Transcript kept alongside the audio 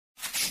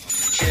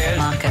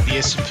market. The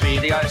S&P,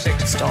 the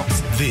ASX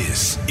Stocks.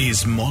 This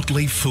is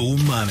Motley Fool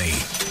Money.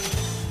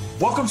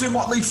 Welcome to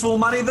Motley Fool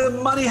Money, the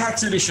Money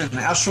Hacks edition,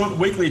 our short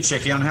weekly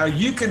check-in on how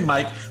you can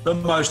make the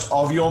most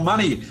of your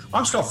money.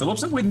 I'm Scott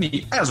Phillips, and with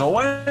me, as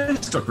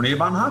always, Dr. Rania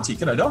Barnharty.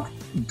 G'day, Doc.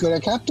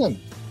 Good, Captain.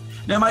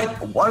 Now, mate,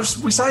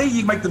 we say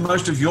you make the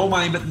most of your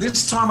money, but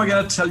this time we're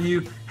going to tell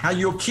you how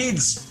your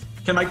kids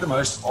can make the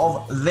most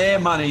of their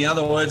money. In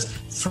other words,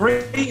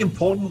 3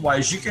 important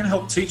ways you can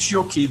help teach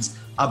your kids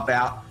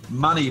about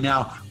money.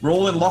 Now, we're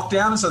all in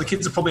lockdown, so the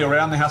kids are probably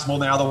around the house more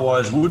than they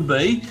otherwise would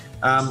be.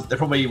 They're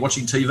probably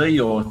watching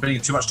TV or spending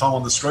too much time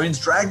on the screens.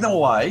 Drag them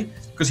away,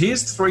 because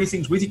here's 3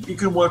 things you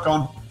can work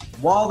on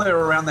while they're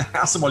around the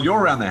house and while you're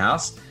around the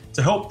house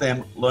to help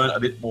them learn a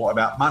bit more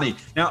about money.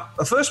 Now,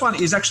 the first one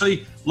is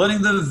actually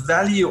learning the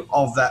value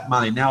of that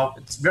money. Now,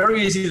 it's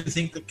very easy to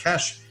think that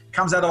cash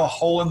comes out of a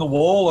hole in the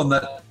wall and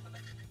that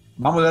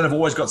mum and dad have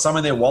always got some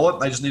in their wallet.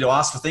 They just need to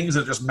ask for things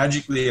and it just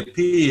magically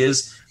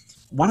appears.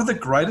 One of the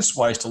greatest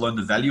ways to learn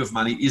the value of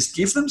money is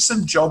give them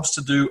some jobs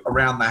to do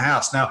around the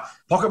house. Now,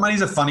 pocket money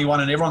is a funny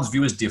one and everyone's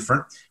view is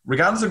different.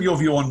 Regardless of your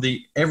view on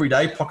the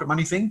everyday pocket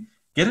money thing,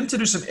 get them to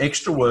do some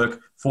extra work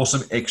for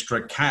some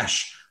extra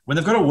cash. When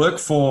they've got to work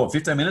for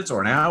 15 minutes or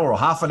an hour or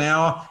half an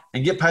hour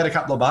and get paid a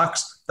couple of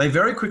bucks, they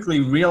very quickly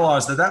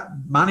realize that that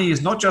money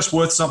is not just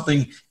worth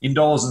something in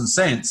dollars and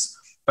cents,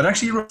 but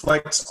actually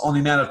reflects on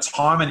the amount of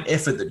time and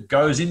effort that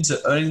goes into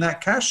earning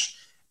that cash.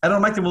 And it'll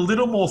make them a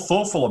little more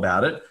thoughtful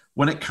about it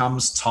when it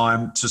comes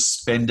time to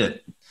spend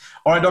it.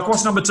 All right, Doc,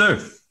 what's number 2?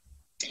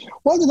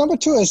 Well, the number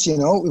 2 is,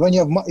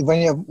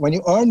 when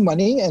you earn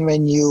money and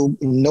when you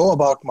know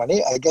about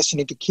money, I guess you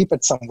need to keep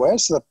it somewhere.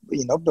 So,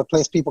 the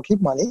place people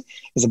keep money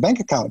is a bank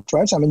account,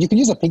 right? I mean, you can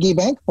use a piggy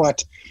bank,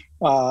 but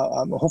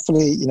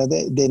hopefully,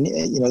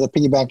 the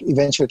piggy bank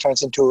eventually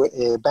turns into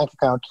a bank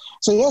account.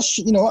 So yes,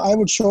 I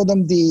would show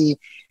them the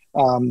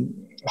web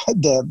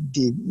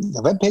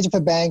page of a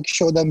bank,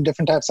 show them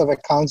different types of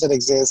accounts that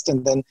exist,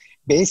 and then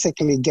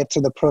basically get to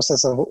the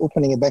process of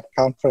opening a bank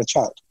account for a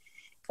child,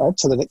 right?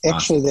 So that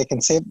actually they can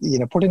save,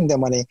 put in their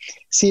money,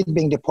 see it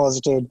being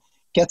deposited,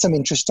 get some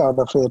interest out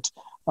of it,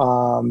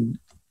 learn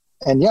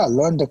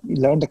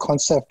the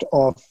concept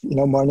of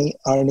money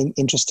earning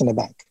interest in a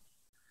bank.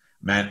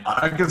 Man,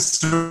 I can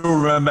still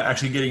remember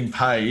actually getting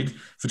paid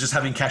for just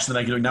having cash in the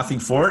bank and doing nothing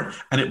for it.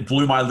 And it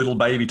blew my little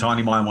baby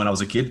tiny mind when I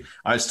was a kid.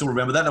 I still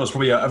remember that. That was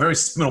probably a very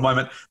seminal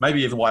moment,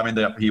 maybe even why I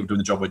ended up here doing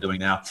the job we're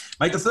doing now.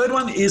 Mate, the third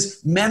one is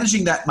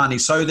managing that money.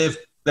 So they've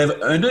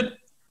earned it,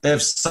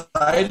 they've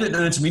saved it, and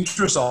earned some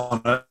interest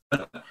on it.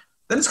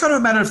 Then it's kind of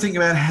a matter of thinking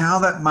about how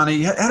that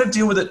money, how to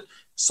deal with it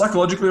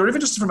psychologically or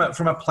even just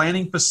from a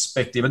planning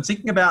perspective and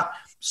thinking about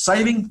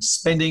saving,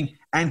 spending,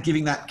 and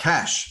giving that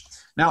cash.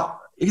 Now,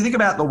 if you think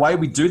about the way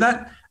we do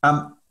that,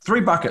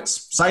 3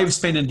 buckets: save,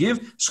 spend, and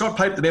give. Scott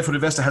Pape, the Barefoot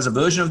Investor, has a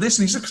version of this,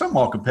 and he's a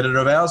somewhat competitor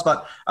of ours,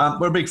 but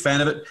we're a big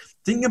fan of it.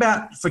 Thinking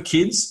about, for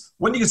kids,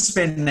 when you can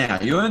spend now,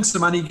 you earn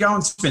some money, go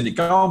and spend it.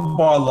 Go and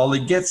buy a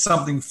lolly, get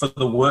something for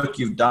the work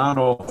you've done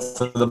or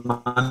for the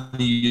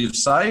money you've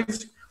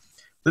saved.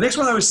 The next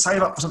one, though, is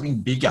save up for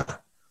something bigger.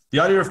 The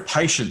idea of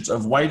patience,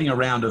 of waiting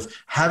around, of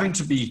having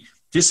to be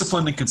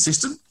disciplined and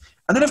consistent.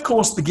 And then, of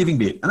course, the giving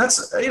bit. And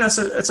that's,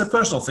 it's a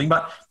personal thing,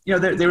 but,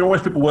 there are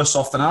always people worse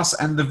off than us.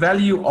 And the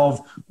value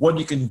of what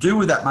you can do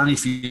with that money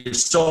for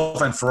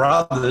yourself and for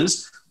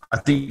others, I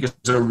think is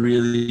a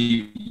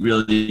really,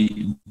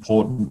 really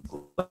important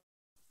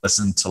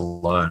lesson to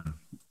learn.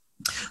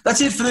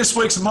 That's it for this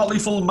week's Motley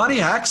Fool Money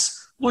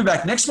Hacks. We'll be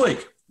back next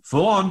week.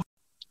 Full on.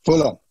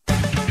 Full on.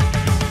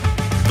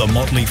 The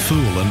Motley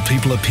Fool and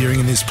people appearing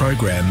in this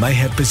program may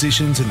have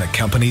positions in the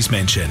companies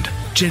mentioned.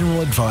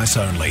 General advice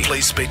only.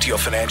 Please speak to your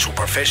financial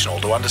professional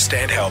to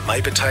understand how it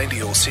may pertain to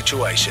your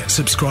situation.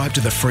 Subscribe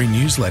to the free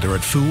newsletter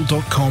at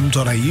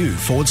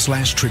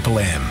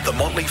fool.com.au/MMM. The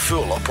Motley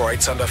Fool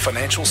operates under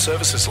Financial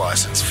Services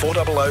Licence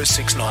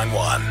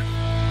 400691.